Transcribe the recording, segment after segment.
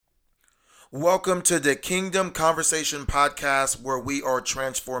Welcome to the Kingdom Conversation Podcast, where we are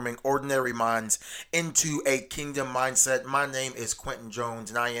transforming ordinary minds into a kingdom mindset. My name is Quentin Jones,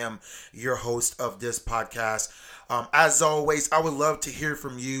 and I am your host of this podcast. As always, I would love to hear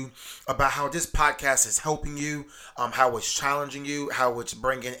from you about how this podcast is helping you, how it's challenging you, how it's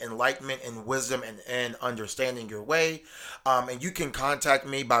bringing enlightenment and wisdom and understanding your way. And you can contact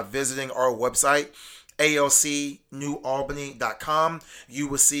me by visiting our website, alcnewalbany.com. You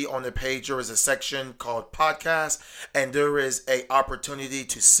will see on the page there is a section called podcast, and there is a opportunity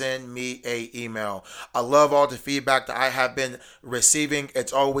to send me a email. I love all the feedback that I have been receiving.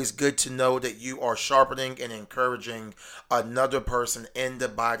 It's always good to know that you are sharpening and encouraging another person in the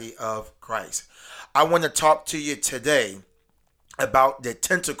body of Christ. I want to talk to you today about the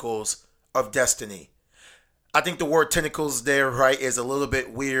tentacles of destiny. I think the word tentacles there, right, is a little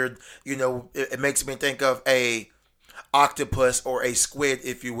bit weird. You know, it makes me think of a octopus or a squid,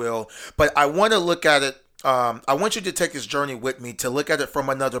 if you will. But I want to look at it. I want you to take this journey with me to look at it from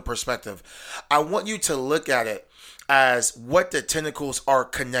another perspective. I want you to look at it as what the tentacles are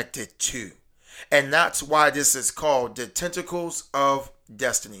connected to. And that's why this is called the Tentacles of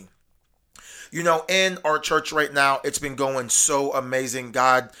Destiny. You know, in our church right now, it's been going so amazing.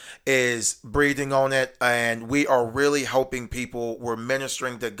 God is breathing on it, and we are really helping people. We're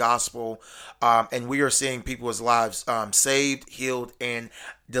ministering the gospel, and we are seeing people's lives saved, healed, and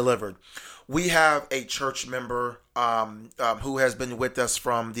delivered. We have a church member who has been with us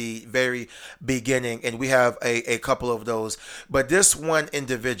from the very beginning, and we have a couple of those. But this one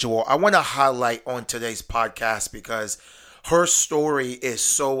individual, I want to highlight on today's podcast because her story is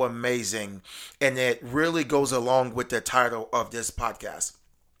so amazing, and it really goes along with the title of this podcast.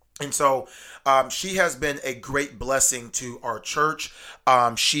 And so she has been a great blessing to our church.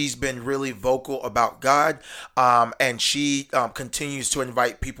 She's been really vocal about God, and she continues to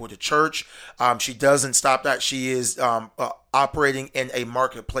invite people to church. She doesn't stop that. She is operating in a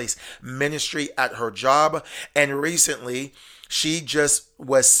marketplace ministry at her job. And recently, she just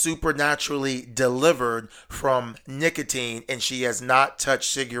was supernaturally delivered from nicotine, and she has not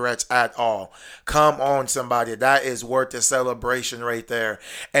touched cigarettes at all. Come on, somebody. That is worth a celebration right there.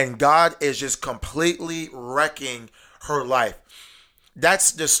 And God is just completely wrecking her life.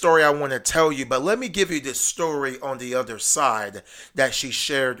 That's the story I want to tell you, but let me give you the story on the other side that she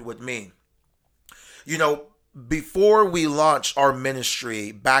shared with me. You know, before we launched our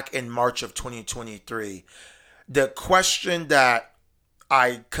ministry back in March of 2023, the question that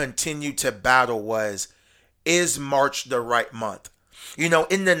I continued to battle was, is March the right month? You know,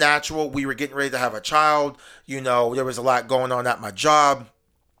 in the natural, we were getting ready to have a child. You know, there was a lot going on at my job.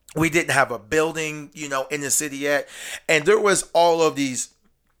 We didn't have a building, you know, in the city yet. And there was all of these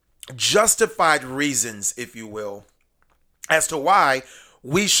justified reasons, if you will, as to why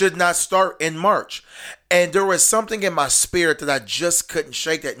we should not start in March. And there was something in my spirit that I just couldn't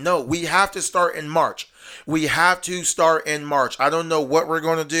shake that. No, we have to start in March. We have to start in March. I don't know what we're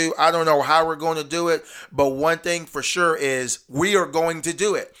going to do. I don't know how we're going to do it. But one thing for sure is we are going to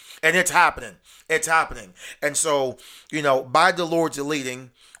do it. And it's happening. It's happening. And so, you know, by the Lord's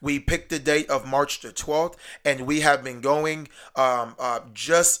leading, we picked the date of March the 12th. And we have been going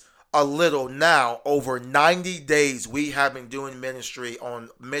just a little now, over 90 days. We have been doing ministry on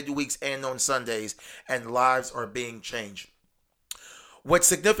midweeks and on Sundays. And lives are being changed. What's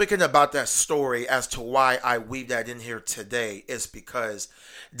significant about that story as to why I weave that in here today is because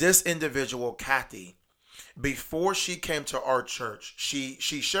this individual, Kathy, before she came to our church, she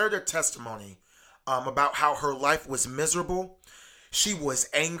shared a testimony about how her life was miserable. She was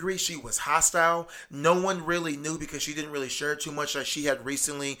angry. She was hostile. No one really knew because she didn't really share too much that she had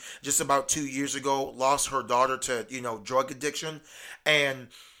recently, just about 2 years ago, lost her daughter to, drug addiction. And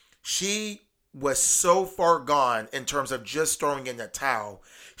she was so far gone in terms of just throwing in the towel.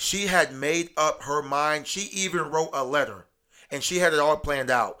 She had made up her mind. She even wrote a letter, and she had it all planned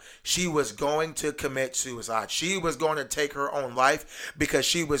out. She was going to commit suicide. She was going to take her own life because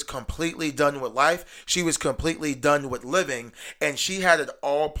she was completely done with life. She was completely done with living, and she had it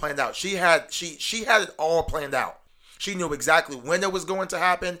all planned out. She had it all planned out. She knew exactly when it was going to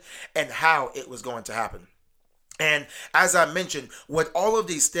happen and how it was going to happen. And as I mentioned, with all of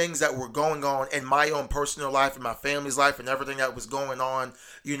these things that were going on in my own personal life and my family's life and everything that was going on,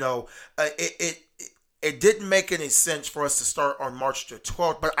 it didn't make any sense for us to start on March the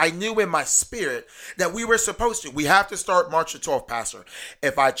 12th. But I knew in my spirit that we were supposed to. We have to start March the 12th, Pastor.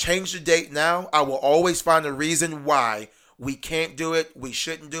 If I change the date now, I will always find a reason why we can't do it, we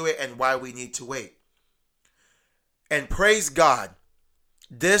shouldn't do it, and why we need to wait. And praise God,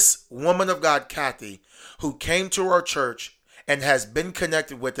 this woman of God, Kathy, who came to our church and has been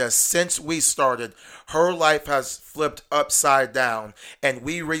connected with us since we started. Her life has flipped upside down, and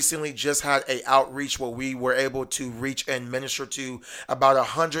we recently just had a outreach where we were able to reach and minister to about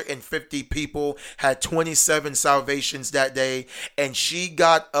 150 people, had 27 salvations that day, and she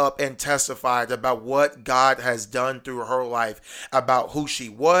got up and testified about what God has done through her life, about who she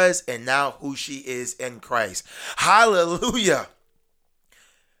was and now who she is in Christ. Hallelujah.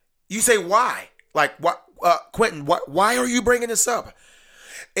 You say, why? Like, what, Quentin, why are you bringing this up?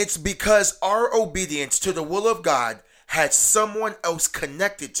 It's because our obedience to the will of God had someone else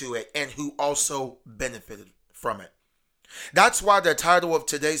connected to it and who also benefited from it. That's why the title of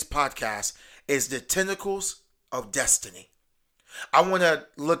today's podcast is The Tentacles of Destiny. I want to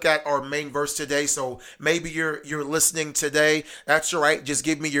look at our main verse today. So maybe you're listening today. That's all right. Just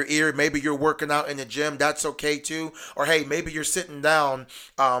give me your ear. Maybe you're working out in the gym. That's okay too. Or hey, maybe you're sitting down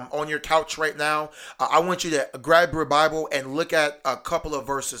on your couch right now. I want you to grab your Bible and look at a couple of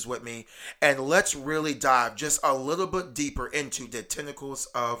verses with me. And let's really dive just a little bit deeper into the tentacles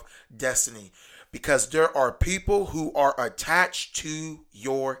of destiny. Because there are people who are attached to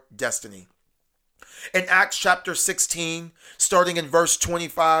your destiny. In Acts chapter 16, starting in verse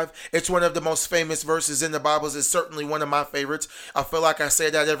 25, it's one of the most famous verses in the Bible. It's certainly one of my favorites. I feel like I say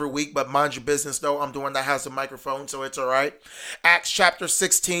that every week, but mind your business though. I'm the one that has the microphone, so it's all right. Acts chapter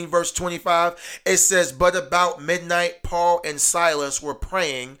 16, verse 25, it says, "But about midnight, Paul and Silas were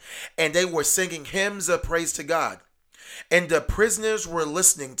praying, and they were singing hymns of praise to God. And the prisoners were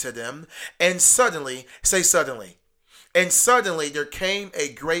listening to them, and suddenly, say suddenly, and suddenly there came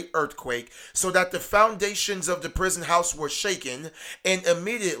a great earthquake, so that the foundations of the prison house were shaken, and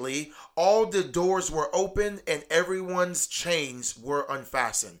immediately all the doors were opened and everyone's chains were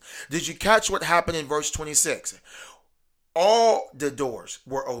unfastened." Did you catch what happened in verse 26? All the doors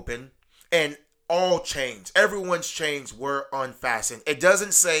were open and all chains, everyone's chains were unfastened. It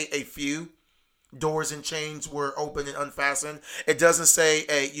doesn't say a few doors and chains were open and unfastened. It doesn't say,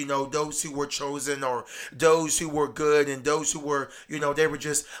 those who were chosen or those who were good and those who were, they were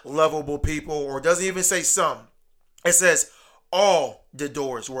just lovable people, or it doesn't even say some. It says all the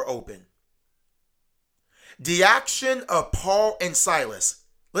doors were open. The action of Paul and Silas,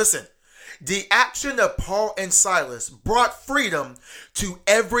 listen, the action of Paul and Silas brought freedom to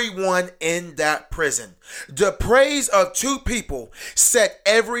everyone in that prison. The praise of two people set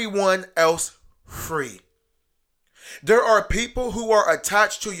everyone else free. There are people who are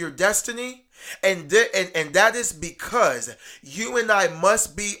attached to your destiny, and that is because you and I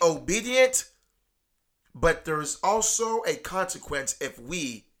must be obedient, but there's also a consequence if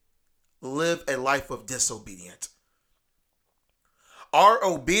we live a life of disobedience. Our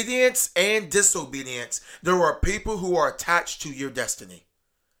obedience and disobedience, there are people who are attached to your destiny.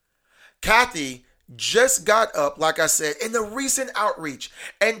 Kathy just got up, like I said, in the recent outreach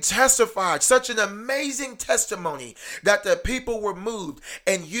and testified such an amazing testimony that the people were moved,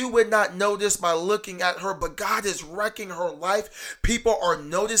 and you would not know this by looking at her, but God is wrecking her life. People are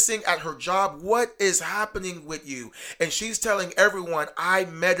noticing at her job what is happening with you, and she's telling everyone, "I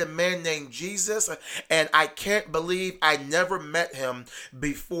met a man named Jesus, and I can't believe I never met him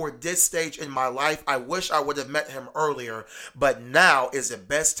before this stage in my life. I wish I would have met him earlier, but now is the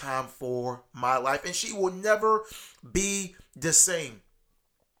best time for my life." And she will never be the same.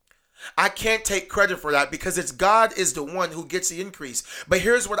 I can't take credit for that because it's God is the one who gets the increase. But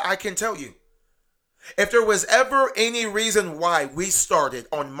here's what I can tell you. If there was ever any reason why we started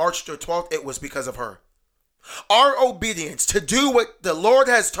on March the 12th, it was because of her. Our obedience to do what the Lord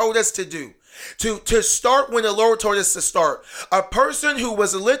has told us to do, to start when the Lord told us to start. A person who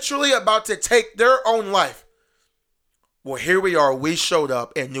was literally about to take their own life. Well, here we are. We showed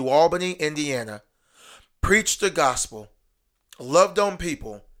up in New Albany, Indiana, preached the gospel, loved on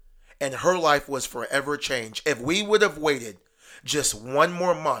people, and her life was forever changed. If we would have waited just one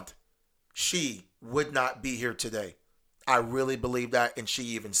more month, she would not be here today. I really believe that, and she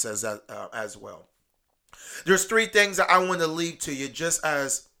even says that as well. There's three things that I want to leave to you just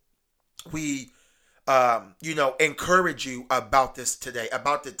as we encourage you about this today,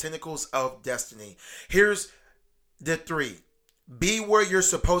 about the tentacles of destiny. Here's the three. Be where you're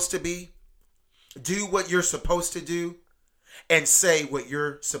supposed to be. Do what you're supposed to do, and say what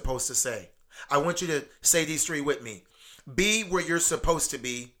you're supposed to say. I want you to say these three with me. Be where you're supposed to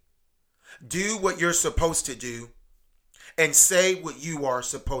be, do what you're supposed to do, and say what you are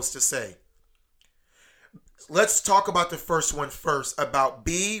supposed to say. Let's talk about the first one first, about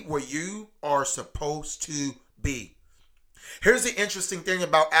be where you are supposed to be. Here's the interesting thing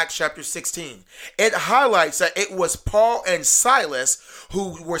about Acts chapter 16. It highlights that it was Paul and Silas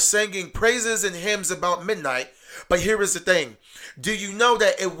who were singing praises and hymns about midnight, But here is the thing. Do you know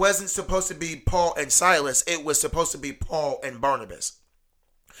that it wasn't supposed to be Paul and Silas? It was supposed to be Paul and Barnabas.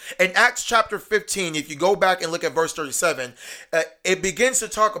 In Acts chapter 15, if you go back and look at verse 37, it begins to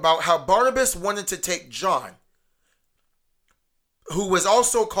talk about how Barnabas wanted to take John, who was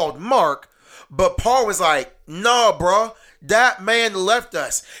also called Mark, but Paul was like, "No, bro, that man left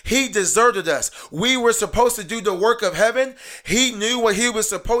us. He deserted us. We were supposed to do the work of heaven. He knew what he was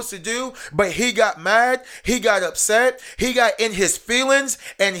supposed to do, but he got mad. He got upset. He got in his feelings,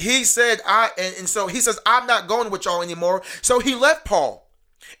 and he said, so he says, I'm not going with y'all anymore." So he left Paul.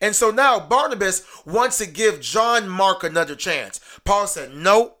 And so now Barnabas wants to give John Mark another chance. Paul said,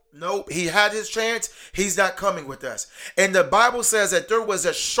 nope. He had his chance. He's not coming with us. And the Bible says that there was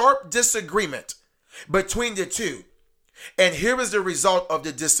a sharp disagreement between the two. And here is the result of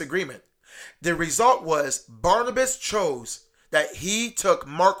the disagreement. The result was Barnabas chose that he took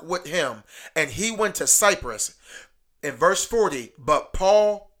Mark with him and he went to Cyprus. In verse 40, but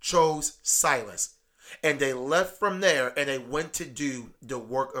Paul chose Silas. And they left from there and they went to do the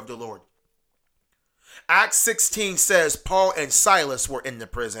work of the Lord. Acts 16 says Paul and Silas were in the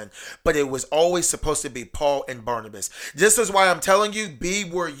prison, but it was always supposed to be Paul and Barnabas. This is why I'm telling you, be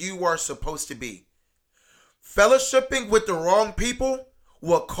where you are supposed to be. Fellowshipping with the wrong people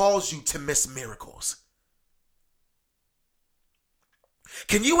will cause you to miss miracles.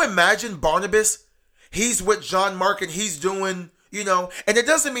 Can you imagine Barnabas? He's with John Mark and he's doing, and it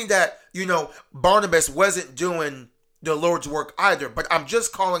doesn't mean that, Barnabas wasn't doing the Lord's work either, but I'm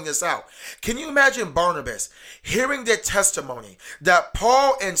just calling this out. Can you imagine Barnabas hearing the testimony that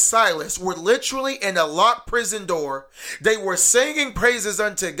Paul and Silas were literally in a locked prison door? They were singing praises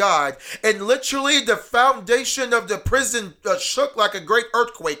unto God, and literally the foundation of the prison shook like a great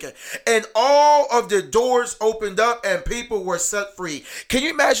earthquake, and all of the doors opened up and people were set free. Can you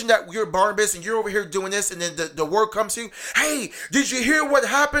imagine that you're Barnabas and you're over here doing this, and then the word comes to you, hey, did you hear what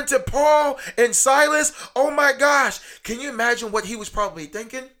happened to Paul and Silas? Oh my gosh. Can you imagine what he was probably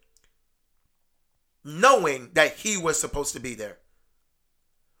thinking? Knowing that he was supposed to be there.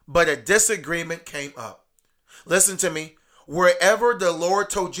 But a disagreement came up. Listen to me. Wherever the Lord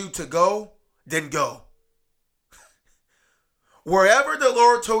told you to go, then go. Wherever the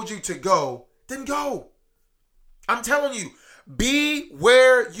Lord told you to go, then go. I'm telling you, be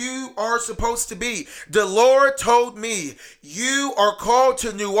where you are supposed to be. The Lord told me, you are called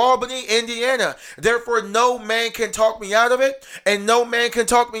to New Albany, Indiana. Therefore, no man can talk me out of it and no man can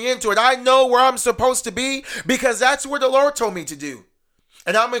talk me into it. I know where I'm supposed to be because that's where the Lord told me to do.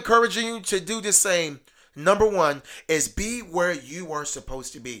 And I'm encouraging you to do the same. Number one is be where you are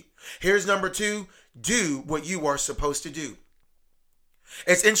supposed to be. Here's number two, do what you are supposed to do.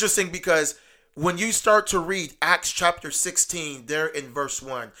 It's interesting because when you start to read Acts chapter 16, there in verse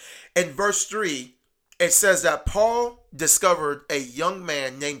 1, in verse 3, it says that Paul discovered a young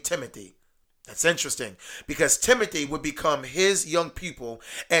man named Timothy. That's interesting because Timothy would become his young pupil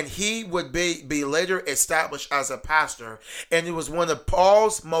and he would be later established as a pastor. And it was one of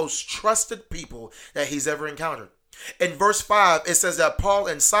Paul's most trusted people that he's ever encountered. In verse 5, it says that Paul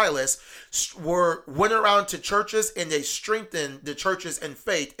and Silas went around to churches and they strengthened the churches in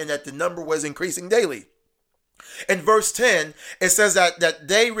faith and that the number was increasing daily. In verse 10, it says that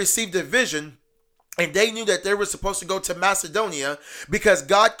they received a vision and they knew that they were supposed to go to Macedonia because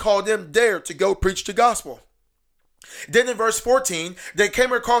God called them there to go preach the gospel. Then in verse 14, they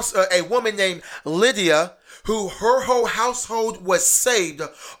came across a woman named Lydia, who her whole household was saved,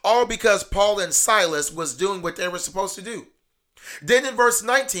 all because Paul and Silas was doing what they were supposed to do. Then in verse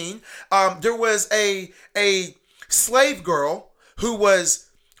 19, there was a slave girl who was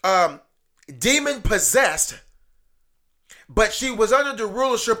demon possessed, but she was under the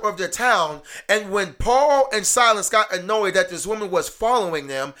rulership of the town. And when Paul and Silas got annoyed that this woman was following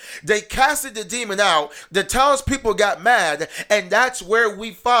them, they casted the demon out. The townspeople got mad. And that's where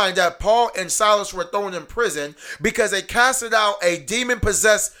we find that Paul and Silas were thrown in prison because they casted out a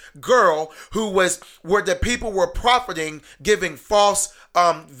demon-possessed girl who was where the people were profiting, giving false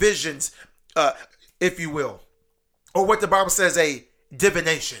visions, if you will. Or what the Bible says, a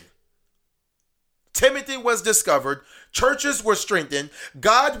divination. Timothy was discovered. Churches were strengthened.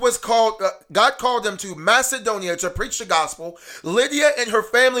 God called them to Macedonia to preach the gospel. Lydia and her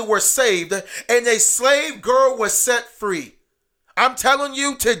family were saved, and a slave girl was set free. I'm telling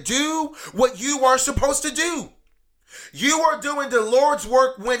you to do what you are supposed to do. You are doing the Lord's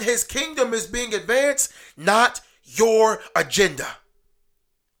work when his kingdom is being advanced, not your agenda.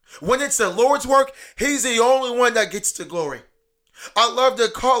 When it's the Lord's work, he's the only one that gets the glory. I love the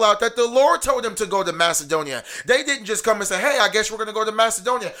call out that the Lord told them to go to Macedonia. They didn't just come and say, hey, I guess we're going to go to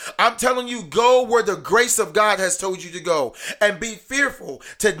Macedonia. I'm telling you, go where the grace of God has told you to go, and be fearful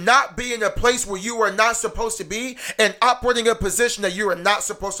to not be in a place where you are not supposed to be and operating a position that you are not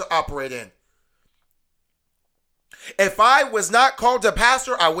supposed to operate in. If I was not called to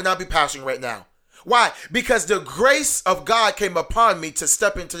pastor, I would not be pastoring right now. Why? Because the grace of God came upon me to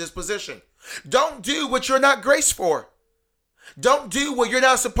step into this position. Don't do what you're not graced for. Don't do what you're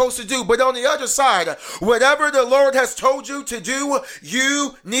not supposed to do. But on the other side, whatever the Lord has told you to do,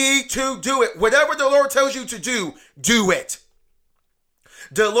 you need to do it. Whatever the Lord tells you to do, do it.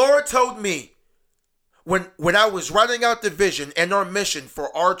 The Lord told me when I was writing out the vision and our mission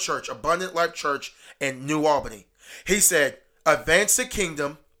for our church, Abundant Life Church in New Albany, He said, advance the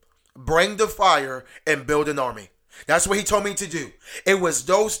kingdom, bring the fire, and build an army. That's what He told me to do. It was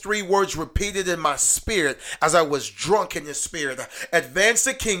those 3 words repeated in my spirit as I was drunk in the spirit. Advance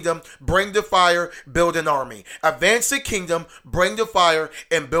the kingdom, bring the fire, build an army. Advance the kingdom, bring the fire,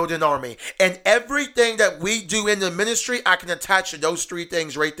 and build an army. And everything that we do in the ministry, I can attach to those 3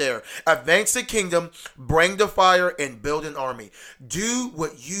 things right there. Advance the kingdom, bring the fire, and build an army. Do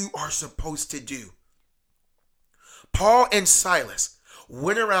what you are supposed to do. Paul and Silas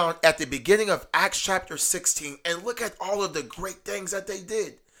went around at the beginning of Acts chapter 16 and look at all of the great things that they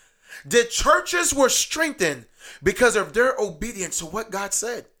did. The churches were strengthened because of their obedience to what God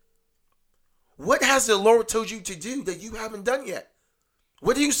said. What has the Lord told you to do that you haven't done yet?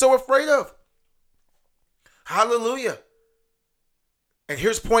 What are you so afraid of? Hallelujah. And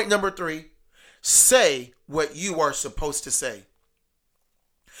here's point number 3. Say what you are supposed to say.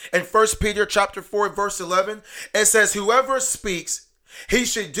 In 1 Peter chapter 4, verse 11, it says, whoever speaks, he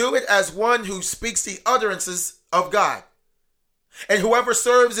should do it as one who speaks the utterances of God. And whoever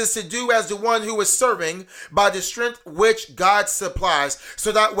serves is to do as the one who is serving by the strength which God supplies,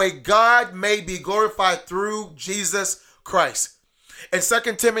 so that way God may be glorified through Jesus Christ. In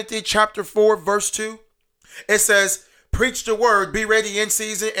 2 Timothy chapter 4, verse 2, it says, preach the word, be ready in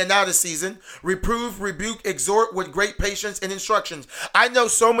season and out of season. Reprove, rebuke, exhort with great patience and instructions. I know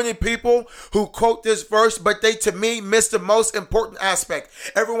so many people who quote this verse, but they, to me, miss the most important aspect.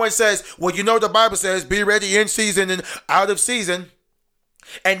 Everyone says, well, you know, the Bible says, be ready in season and out of season.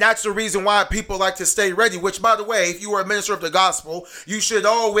 And that's the reason why people like to stay ready, which, by the way, if you are a minister of the gospel, you should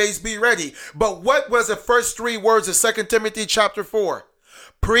always be ready. But what was the first 3 words of 2 Timothy chapter 4?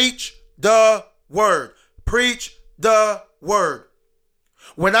 Preach the word. Preach the word.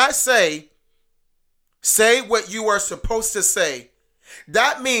 When I say what you are supposed to say,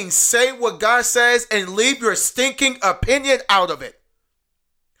 that means say what God says and leave your stinking opinion out of it.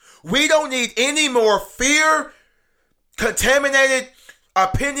 We don't need any more fear, contaminated,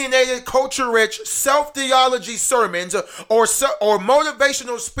 opinionated, culture-rich, self-theology sermons or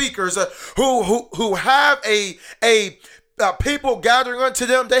motivational speakers who have a people gathering unto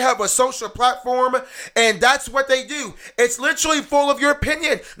them. They have a social platform, and that's what they do. It's literally full of your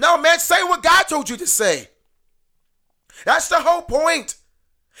opinion. No, man, say what God told you to say. That's the whole point.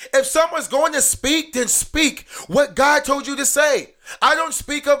 If someone's going to speak, then speak what God told you to say. I don't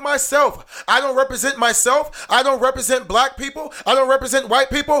speak of myself. I don't represent myself. I don't represent black people. I don't represent white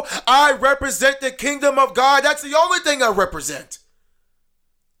people. I represent the kingdom of God. That's the only thing I represent.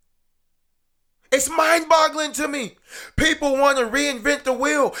 It's mind-boggling to me. People want to reinvent the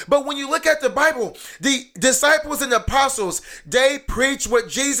wheel. But when you look at the Bible, the disciples and the apostles, they preached what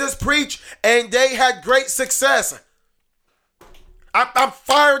Jesus preached, and they had great success. I'm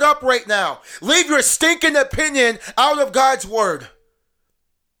fired up right now. Leave your stinking opinion out of God's word.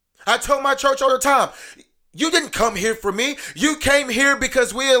 I tell my church all the time, you didn't come here for me. You came here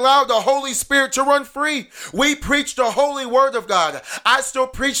because we allowed the Holy Spirit to run free. We preach the holy word of God. I still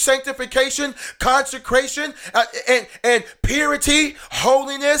preach sanctification, consecration, and purity,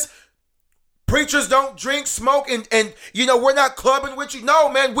 holiness. Preachers don't drink, smoke, and we're not clubbing with you. No,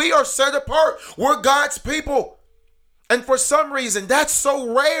 man, we are set apart. We're God's people. And for some reason, that's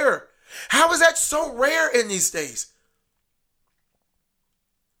so rare. How is that so rare in these days?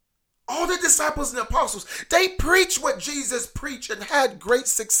 All the disciples and apostles, they preached what Jesus preached and had great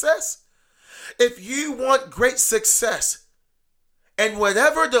success. If you want great success and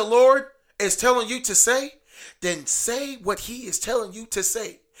whatever the Lord is telling you to say, then say what He is telling you to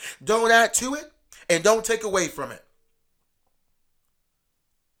say. Don't add to it and don't take away from it.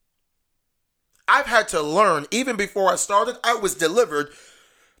 I've had to learn, even before I started, I was delivered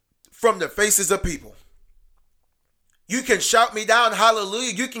from the faces of people. You can shout me down,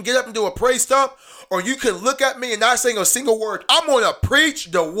 hallelujah. You can get up and do a praise stomp, or you can look at me and not saying a single word. I'm going to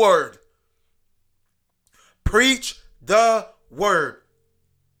preach the word. Preach the word.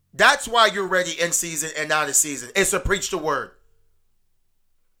 That's why you're ready in season and out of season. It's to preach the word.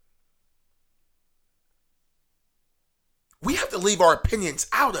 We have to leave our opinions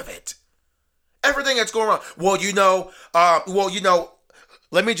out of it. Everything that's going on.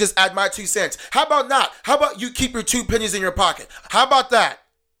 Let me just add my 2 cents. How about not? How about you keep your 2 pennies in your pocket? How about that?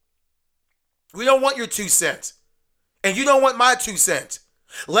 We don't want your 2 cents. And you don't want my 2 cents.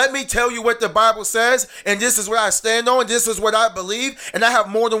 Let me tell you what the Bible says, and this is what I stand on, this is what I believe, and I have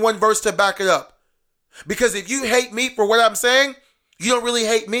more than one verse to back it up. Because if you hate me for what I'm saying, you don't really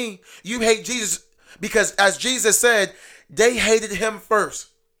hate me. You hate Jesus, because as Jesus said, they hated him first.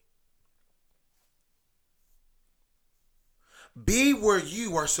 Be where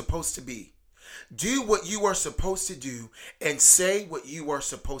you are supposed to be. Do what you are supposed to do and say what you are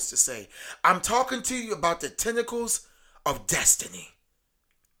supposed to say. I'm talking to you about the tentacles of destiny.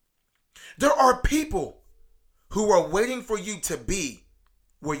 There are people who are waiting for you to be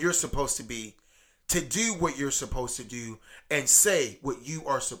where you're supposed to be, to do what you're supposed to do, and say what you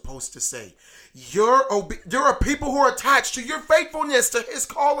are supposed to say. There are people who are attached to your faithfulness to his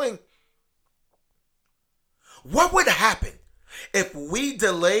calling. What would happen if we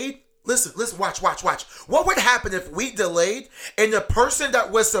delayed? Listen, watch. What would happen if we delayed and the person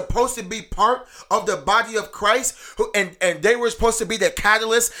that was supposed to be part of the body of Christ, and they were supposed to be the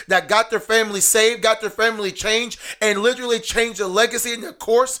catalyst that got their family saved, got their family changed, and literally changed the legacy and the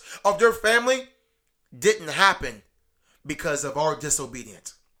course of their family, didn't happen because of our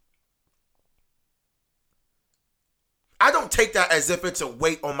disobedience? I don't take that as if it's a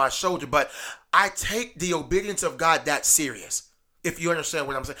weight on my shoulder, but I take the obedience of God that serious. If you understand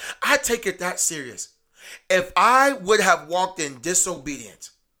what I'm saying, I take it that serious. If I would have walked in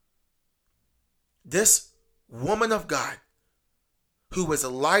disobedience, this woman of God who is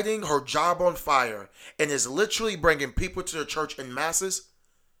lighting her job on fire and is literally bringing people to the church in masses,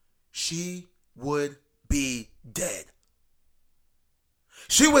 she would be dead.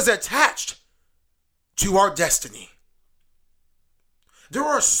 She was attached to our destiny. There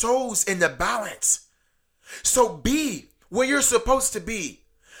are souls in the balance. So be where you're supposed to be.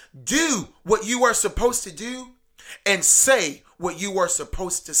 Do what you are supposed to do and say what you are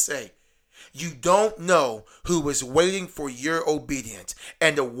supposed to say. You don't know who is waiting for your obedience.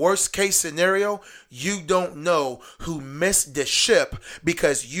 And the worst case scenario, you don't know who missed the ship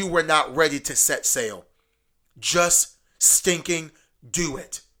because you were not ready to set sail. Just stinking do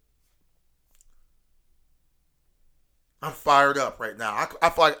it. I'm fired up right now. I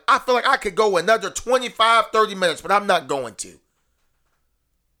feel like I could go another 25, 30 minutes, but I'm not going to.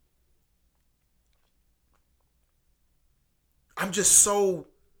 I'm just so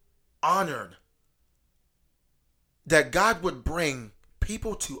honored that God would bring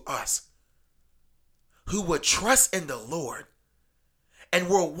people to us who would trust in the Lord, and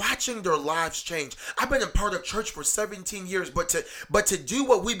we're watching their lives change. I've been a part of church for 17 years, but to do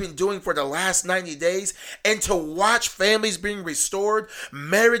what we've been doing for the last 90 days and to watch families being restored,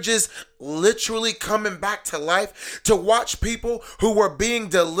 marriages literally coming back to life, to watch people who were being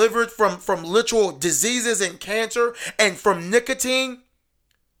delivered from literal diseases and cancer and from nicotine.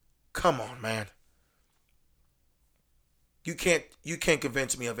 Come on, man. You can't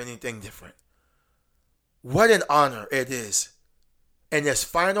convince me of anything different. What an honor it is in this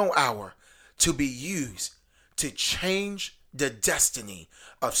final hour to be used to change the destiny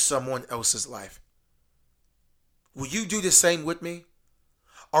of someone else's life. Will you do the same with me?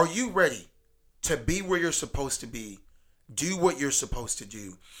 Are you ready to be where you're supposed to be, do what you're supposed to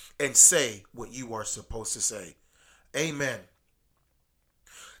do, and say what you are supposed to say? Amen.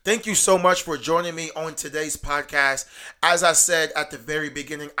 Thank you so much for joining me on today's podcast. As I said at the very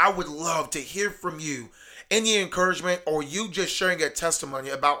beginning, I would love to hear from you. Any encouragement or you just sharing a testimony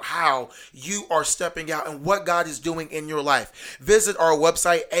about how you are stepping out and what God is doing in your life. Visit our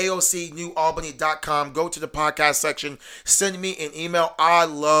website, aocnewalbany.com. Go to the podcast section. Send me an email. I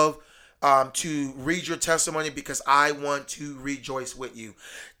love to read your testimony because I want to rejoice with you.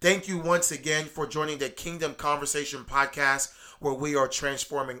 Thank you once again for joining the Kingdom Conversation podcast, where we are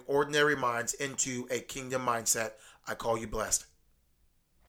transforming ordinary minds into a kingdom mindset. I call you blessed.